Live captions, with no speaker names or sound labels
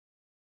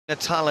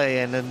Natale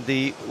and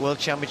the World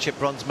Championship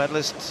bronze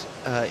medalist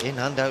in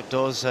and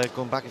outdoors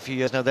going back a few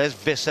years now. There's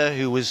Visser,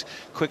 who was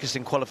quickest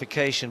in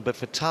qualification, but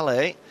for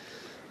Tale,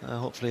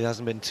 hopefully there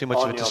hasn't been too much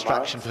of a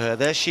distraction for her.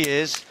 There she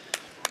is,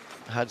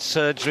 had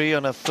surgery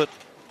on her foot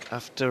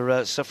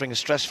after suffering a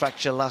stress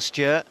fracture last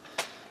year,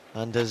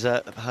 and has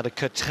had a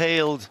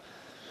curtailed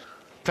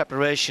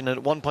preparation.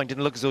 At one point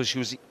didn't look as though she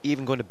was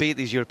even going to be at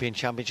these European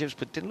Championships,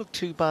 but didn't look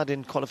too bad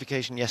in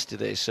qualification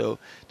yesterday. So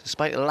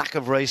despite a lack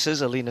of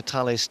races, Alina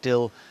Tale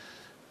still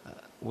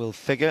will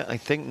figure. I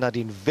think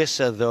Nadine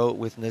Visser, though,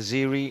 with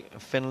Naziri,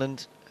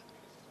 Finland,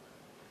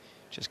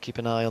 just keep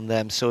an eye on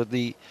them. So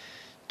the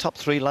top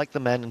three, like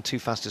the men, and two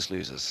fastest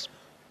losers.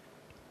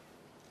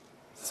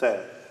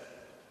 Set.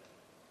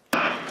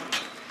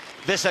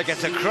 Visser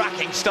gets a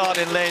cracking start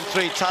in lane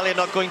 3. Talia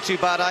not going too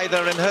bad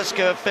either, and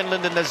Huska,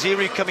 Finland, and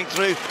Naziri coming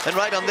through. And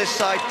right on this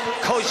side,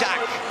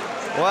 Kozak.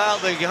 Well,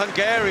 the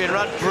Hungarian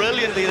ran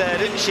brilliantly there,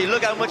 didn't she?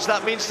 Look how much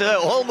that means to her.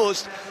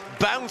 Almost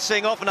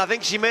bouncing off, and I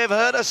think she may have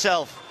hurt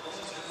herself.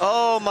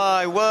 Oh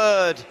my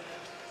word.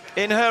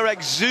 In her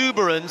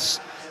exuberance,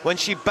 when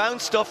she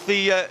bounced off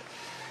the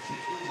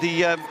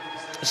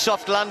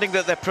soft landing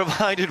that they're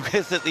provided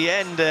with at the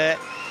end there,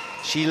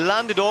 she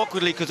landed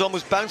awkwardly because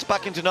almost bounced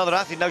back into another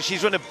athlete. Now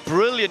she's run a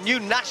brilliant new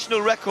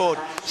national record,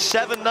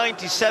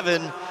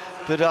 7:97,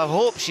 but I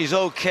hope she's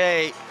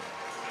okay.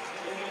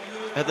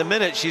 At the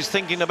minute, she's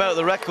thinking about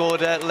the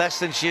record less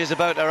than she is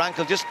about her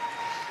ankle. Just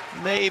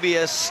maybe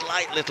a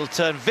slight little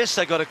turn.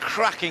 Visser got a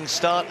cracking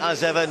start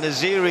as ever.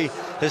 Naziri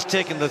has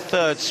taken the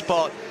third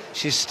spot.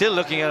 She's still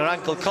looking at her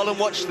ankle. Colin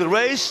watched the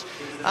race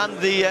and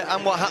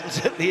what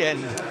happens at the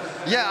end.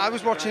 Yeah, I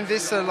was watching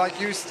this like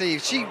you,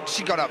 Steve. She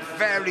got up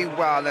very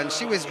well, and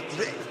she was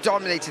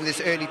dominating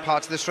this early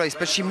part of this race,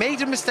 but she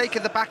made a mistake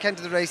at the back end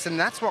of the race, and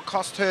that's what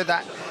cost her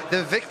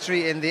the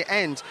victory in the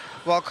end.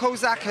 While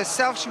Kozak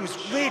herself, she was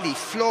really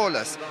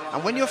flawless,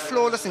 and when you're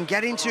flawless and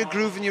get into your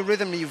groove and your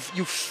rhythm, you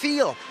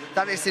feel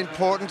that it's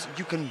important,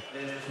 you can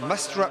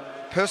muster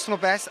up personal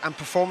best and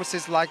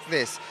performances like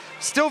this.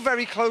 Still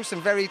very close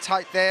and very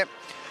tight there,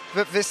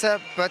 but Visser,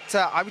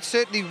 I would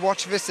certainly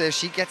watch Visser if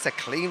she gets a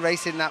clean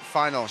race in that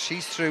final.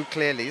 She's through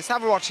clearly. Let's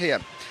have a watch here.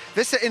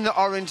 Visser in the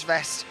orange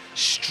vest,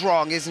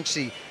 strong, isn't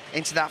she,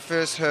 into that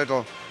first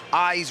hurdle.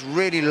 Eyes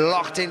really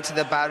locked into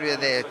the barrier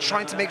there,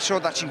 trying to make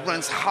sure that she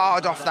runs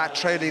hard off that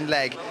trailing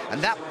leg,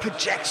 and that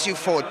projects you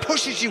forward,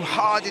 pushes you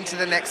hard into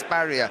the next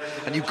barrier,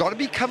 and you've got to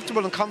be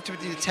comfortable and confident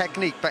with your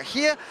technique. But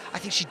here, I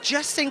think she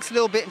just sinks a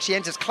little bit, and she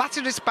enters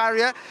clatterless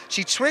barrier,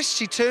 she twists,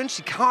 she turns,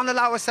 she can't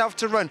allow herself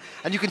to run,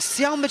 and you can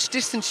see how much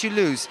distance you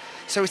lose.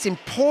 So it's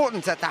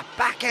important at that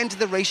back end of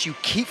the race you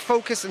keep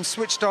focused and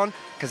switched on,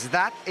 because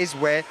that is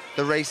where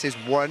the race is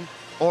won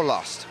or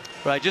lost.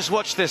 Right, just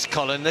watch this,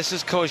 Colin. This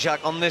is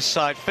Kozak on this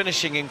side,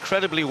 finishing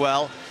incredibly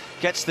well.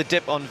 Gets the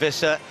dip on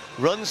Visser,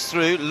 runs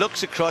through,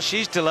 looks across.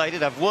 She's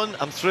delighted. I've won,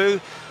 I'm through.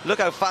 Look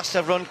how fast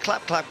I've run.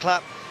 Clap, clap,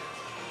 clap.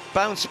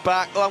 Bounce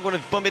back. Oh, I'm going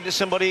to bump into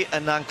somebody,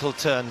 and ankle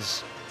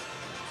turns.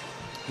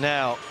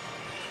 Now,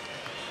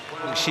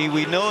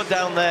 we know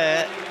down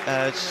there,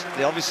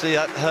 obviously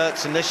that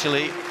hurts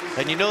initially.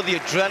 And you know the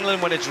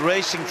adrenaline when it's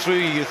racing through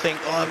you, you think,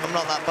 oh, I'm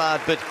not that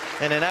bad. But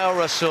in an hour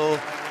or so,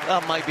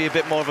 that might be a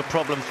bit more of a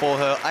problem for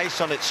her.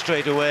 Ice on it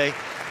straight away,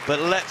 but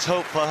let's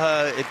hope for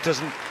her it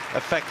doesn't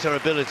affect her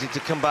ability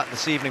to come back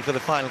this evening for the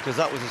final, because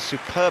that was a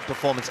superb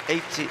performance.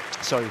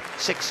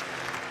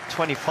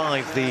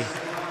 6:25 the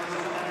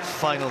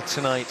final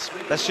tonight.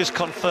 Let's just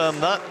confirm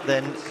that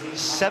then.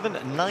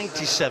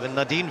 7:97,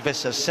 Nadine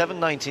Visser,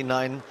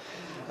 7:99,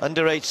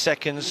 under 8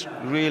 seconds,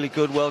 really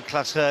good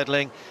world-class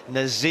hurdling.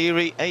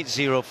 Naziri,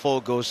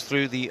 8:04 goes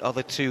through. The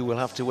other two will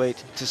have to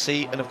wait to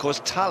see, and of course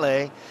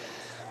Tale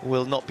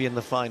will not be in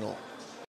the final.